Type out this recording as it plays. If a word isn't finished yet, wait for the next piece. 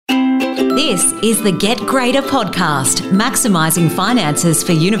This is the Get Greater podcast, maximising finances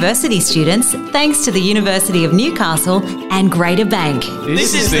for university students thanks to the University of Newcastle and Greater Bank.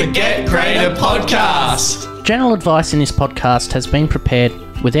 This is the Get Greater podcast. General advice in this podcast has been prepared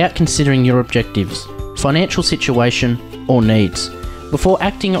without considering your objectives, financial situation or needs. Before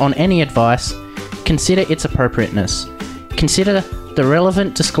acting on any advice, consider its appropriateness. Consider the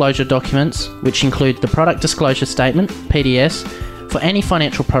relevant disclosure documents, which include the Product Disclosure Statement, PDS, for any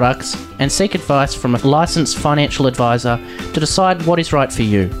financial products, and seek advice from a licensed financial advisor to decide what is right for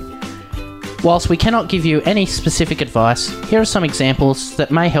you. Whilst we cannot give you any specific advice, here are some examples that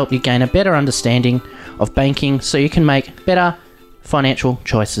may help you gain a better understanding of banking so you can make better financial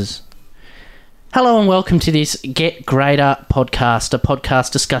choices. Hello and welcome to this Get Greater podcast, a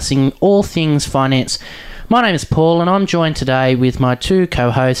podcast discussing all things finance. My name is Paul and I'm joined today with my two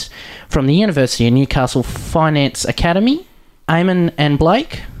co-hosts from the University of Newcastle Finance Academy, Eamon and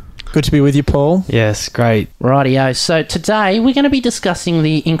Blake. Good to be with you, Paul. Yes, great. Rightio. So today we're going to be discussing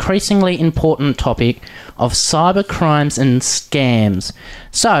the increasingly important topic of cyber crimes and scams.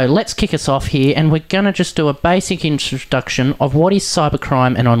 So let's kick us off here and we're going to just do a basic introduction of what is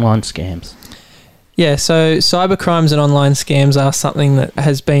cybercrime and online scams. Yeah, so cyber crimes and online scams are something that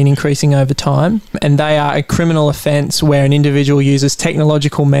has been increasing over time, and they are a criminal offence where an individual uses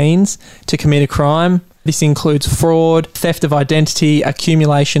technological means to commit a crime. This includes fraud, theft of identity,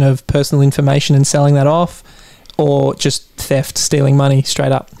 accumulation of personal information and selling that off, or just theft, stealing money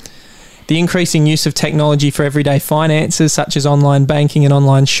straight up. The increasing use of technology for everyday finances, such as online banking and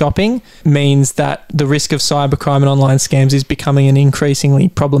online shopping, means that the risk of cybercrime and online scams is becoming an increasingly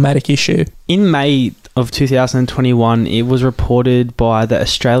problematic issue. In May of 2021, it was reported by the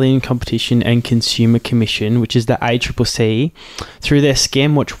Australian Competition and Consumer Commission, which is the ACCC, through their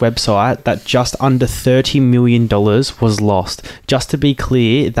ScamWatch website that just under $30 million was lost. Just to be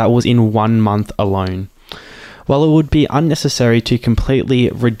clear, that was in 1 month alone. While it would be unnecessary to completely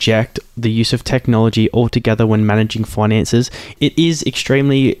reject the use of technology altogether when managing finances, it is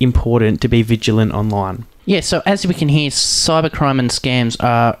extremely important to be vigilant online. Yeah, so as we can hear, cybercrime and scams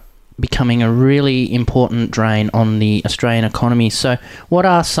are becoming a really important drain on the Australian economy. So what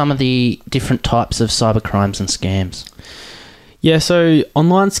are some of the different types of cybercrimes and scams? Yeah, so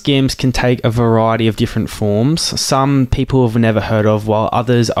online scams can take a variety of different forms. Some people have never heard of, while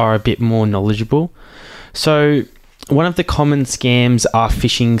others are a bit more knowledgeable. So one of the common scams are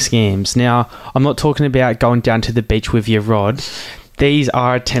phishing scams. Now, I'm not talking about going down to the beach with your rod. These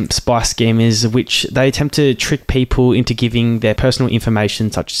are attempts by scammers which they attempt to trick people into giving their personal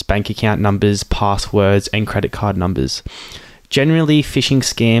information such as bank account numbers, passwords, and credit card numbers. Generally, phishing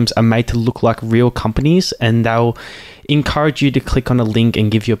scams are made to look like real companies and they'll encourage you to click on a link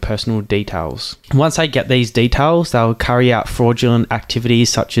and give your personal details. Once they get these details, they'll carry out fraudulent activities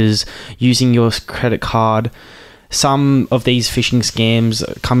such as using your credit card. Some of these phishing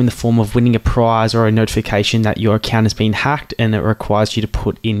scams come in the form of winning a prize or a notification that your account has been hacked and it requires you to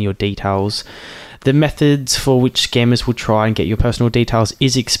put in your details. The methods for which scammers will try and get your personal details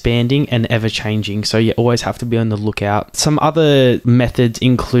is expanding and ever-changing, so you always have to be on the lookout. Some other methods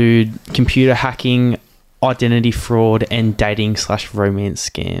include computer hacking, identity fraud, and dating/romance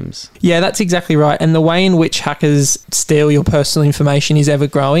scams. Yeah, that's exactly right. And the way in which hackers steal your personal information is ever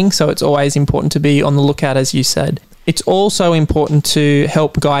growing, so it's always important to be on the lookout, as you said. It's also important to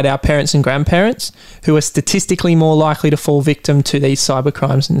help guide our parents and grandparents, who are statistically more likely to fall victim to these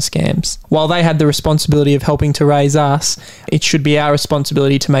cybercrimes and scams. While they had the responsibility of helping to raise us, it should be our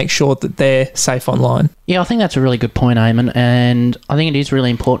responsibility to make sure that they're safe online. Yeah, I think that's a really good point, Eamon, and I think it is really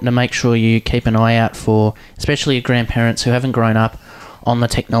important to make sure you keep an eye out for, especially your grandparents who haven't grown up on the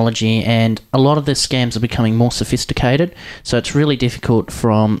technology, and a lot of the scams are becoming more sophisticated, so it's really difficult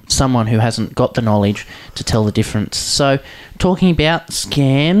from someone who hasn't got the knowledge to tell the difference. So talking about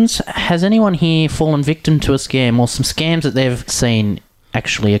scams, has anyone here fallen victim to a scam or some scams that they've seen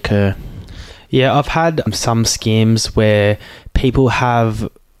actually occur? Yeah, I've had some scams where people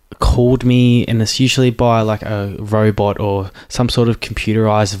have called me and it's usually by like a robot or some sort of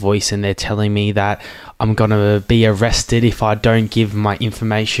computerized voice, and they're telling me that I'm going to be arrested if I don't give my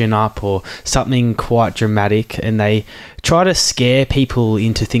information up or something quite dramatic, and they try to scare people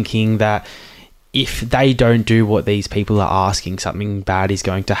into thinking that if they don't do what these people are asking, something bad is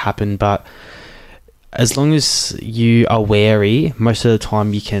going to happen. But as long as you are wary, most of the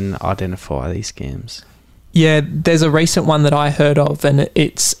time you can identify these scams. Yeah, there's a recent one that I heard of, and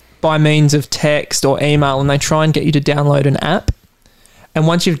it's by means of text or email, and they try and get you to download an app. And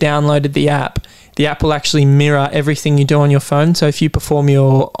once you've downloaded the app will actually mirror everything you do on your phone. So if you perform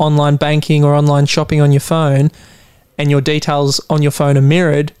your online banking or online shopping on your phone and your details on your phone are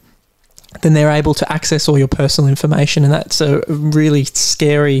mirrored, then they're able to access all your personal information, and that's a really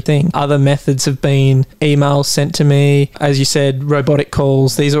scary thing. Other methods have been emails sent to me, as you said, robotic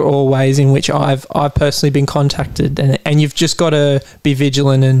calls. These are all ways in which I've personally been contacted, and you've just got to be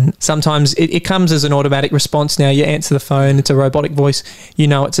vigilant, and sometimes it comes as an automatic response now. You answer the phone, it's a robotic voice, you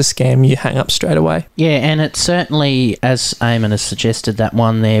know it's a scam, you hang up straight away. Yeah, and it's certainly, as Eamon has suggested, that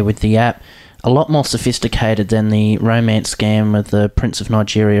one there with the app, a lot more sophisticated than the romance scam with the Prince of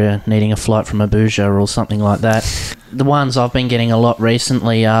Nigeria needing a flight from Abuja or something like that. The ones I've been getting a lot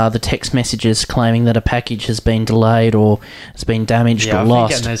recently are the text messages claiming that a package has been delayed or has been damaged or I've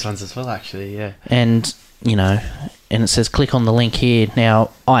lost. been getting those ones as well, actually, yeah. And, you know, and it says click on the link here.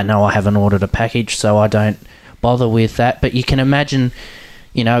 Now, I know I haven't ordered a package, so I don't bother with that, but you can imagine,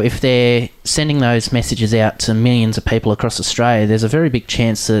 you know, if they're sending those messages out to millions of people across Australia, there's a very big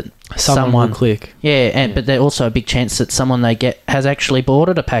chance that someone will click. But there's also a big chance that someone they get has actually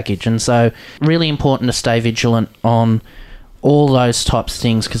ordered a package. And so really important to stay vigilant on all those types of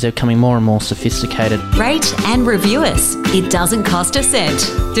things because they're becoming more and more sophisticated. Rate and review us. It doesn't cost a cent.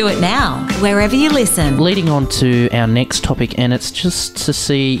 Do it now, wherever you listen. Leading on to our next topic, and it's just to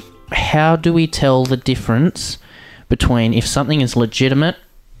see how do we tell the difference between if something is legitimate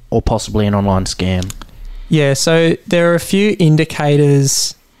or possibly an online scam. Yeah, so there are a few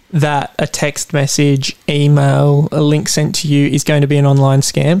indicators that a text message, email, a link sent to you is going to be an online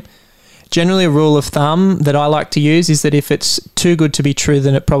scam. Generally, a rule of thumb that I like to use is that if it's too good to be true,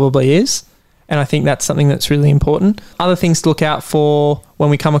 then it probably is. And I think that's something that's really important. Other things to look out for when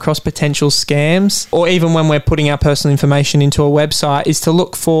we come across potential scams, or even when we're putting our personal information into a website, is to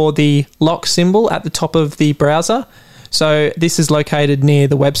look for the lock symbol at the top of the browser. So this is located near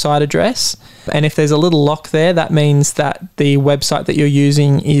the website address. And if there's a little lock there, that means that the website that you're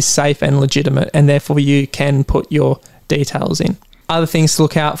using is safe and legitimate, and therefore you can put your details in. Other things to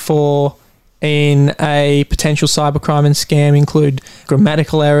look out for in a potential cybercrime and scam include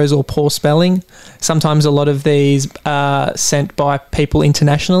grammatical errors or poor spelling. Sometimes a lot of these are sent by people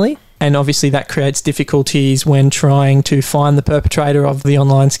internationally, and obviously that creates difficulties when trying to find the perpetrator of the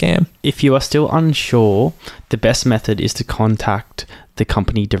online scam. If you are still unsure, the best method is to contact the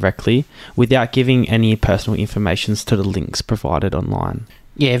company directly without giving any personal information to the links provided online.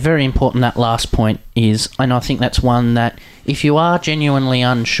 Yeah, very important that last point is, and I think that's one that if you are genuinely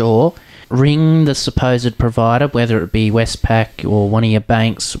unsure, ring the supposed provider, whether it be Westpac or one of your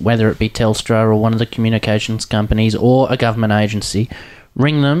banks, whether it be Telstra or one of the communications companies or a government agency.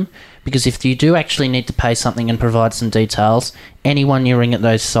 Ring them, because if you do actually need to pay something and provide some details, anyone you ring at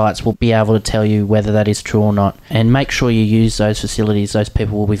those sites will be able to tell you whether that is true or not. And make sure you use those facilities. Those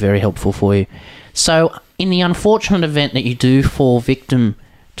people will be very helpful for you. So in the unfortunate event that you do fall victim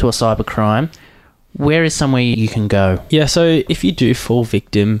to a cybercrime, where is somewhere you can go? Yeah, so if you do fall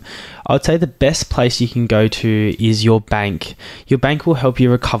victim, I would say the best place you can go to is your bank. Your bank will help you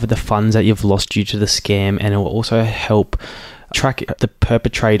recover the funds that you've lost due to the scam, and it will also help track the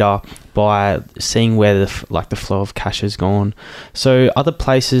perpetrator by seeing where the flow of cash has gone. So other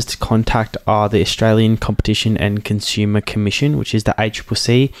places to contact are the Australian Competition and Consumer Commission, which is the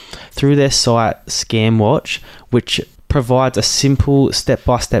ACCC, through their site ScamWatch, which provides a simple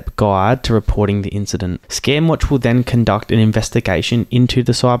step-by-step guide to reporting the incident. ScamWatch will then conduct an investigation into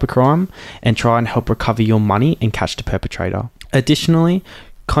the cybercrime and try and help recover your money and catch the perpetrator. Additionally,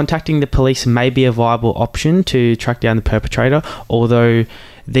 contacting the police may be a viable option to track down the perpetrator, although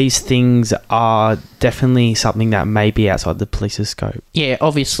these things are definitely something that may be outside the police's scope. Yeah,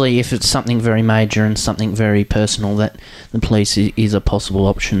 obviously, if it's something very major and something very personal, that the police is a possible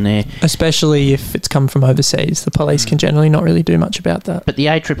option there. Especially if it's come from overseas. The police can generally not really do much about that. But the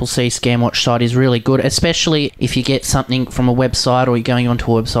ACCC ScamWatch site is really good, especially if you get something from a website or you're going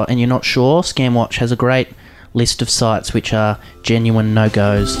onto a website and you're not sure. ScamWatch has a great list of sites which are genuine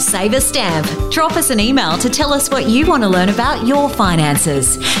no-goes. Save a stamp. Drop us an email to tell us what you want to learn about your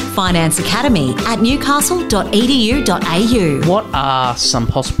finances. financeacademy@newcastle.edu.au. What are some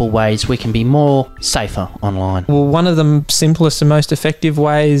possible ways we can be more safer online? Well, one of the simplest and most effective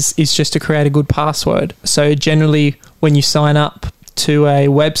ways is just to create a good password. So generally, when you sign up to a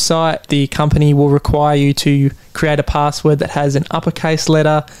website, the company will require you to create a password that has an uppercase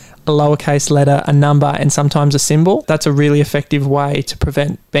letter, a lowercase letter, a number, and sometimes a symbol. That's a really effective way to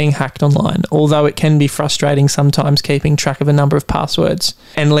prevent being hacked online, although it can be frustrating sometimes keeping track of a number of passwords.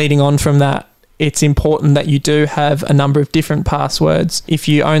 And leading on from that, it's important that you do have a number of different passwords. If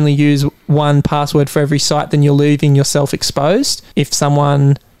you only use one password for every site, then you're leaving yourself exposed. If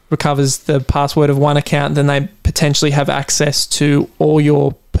someone recovers the password of one account, then they potentially have access to all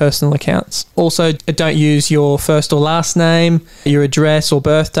your personal accounts. Also, don't use your first or last name, your address or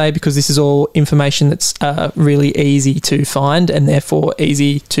birthday, because this is all information that's really easy to find and therefore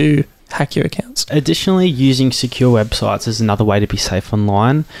easy to hack your accounts. Additionally, using secure websites is another way to be safe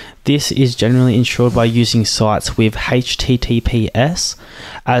online. This is generally ensured by using sites with HTTPS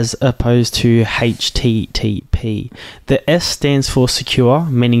as opposed to HTTP. The S stands for secure,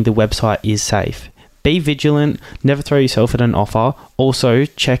 meaning the website is safe. Be vigilant, never throw yourself at an offer. Also,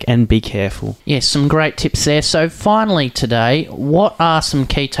 check and be careful. Yes, some great tips there. So finally today, what are some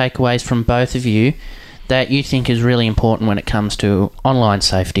key takeaways from both of you that you think is really important when it comes to online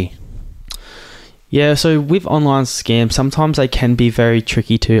safety? Yeah, so with online scams, sometimes they can be very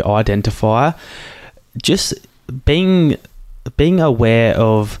tricky to identify. Just being aware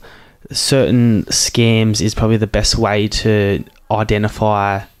of certain scams is probably the best way to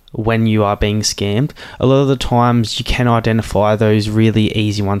identify when you are being scammed. A lot of the times you can identify those really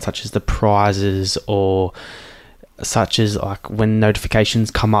easy ones, such as the prizes or such as like when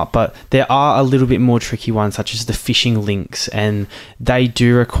notifications come up, but there are a little bit more tricky ones, such as the phishing links, and they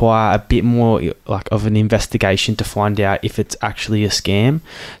do require a bit more like of an investigation to find out if it's actually a scam.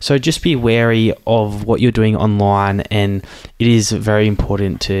 So just be wary of what you're doing online, and it is very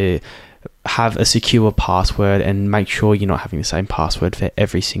important to have a secure password and make sure you're not having the same password for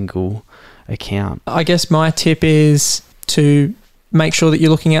every single account. I guess my tip is to make sure that you're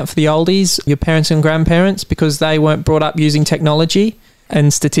looking out for the oldies, your parents and grandparents, because they weren't brought up using technology,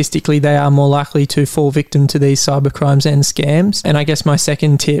 and statistically they are more likely to fall victim to these cybercrimes and scams. And I guess my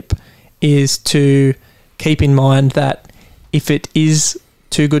second tip is to keep in mind that if it is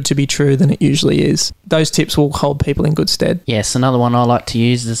too good to be true, then it usually is. Those tips will hold people in good stead. Yes, another one I like to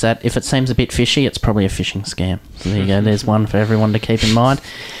use is that if it seems a bit fishy, it's probably a phishing scam. So there you go, there's one for everyone to keep in mind.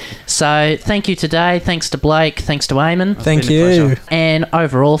 So thank you today. Thanks to Blake. Thanks to Eamon. Thank you. And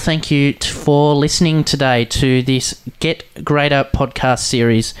overall, thank you for listening today to this Get Greater podcast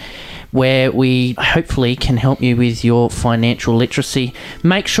series, where we hopefully can help you with your financial literacy.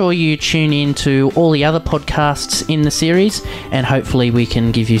 Make sure you tune in to all the other podcasts in the series, and hopefully we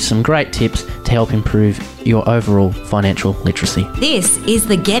can give you some great tips to help improve your overall financial literacy. This is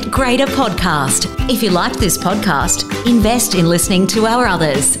the Get Greater podcast. If you liked this podcast, invest in listening to our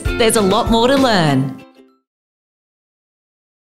others. There's a lot more to learn.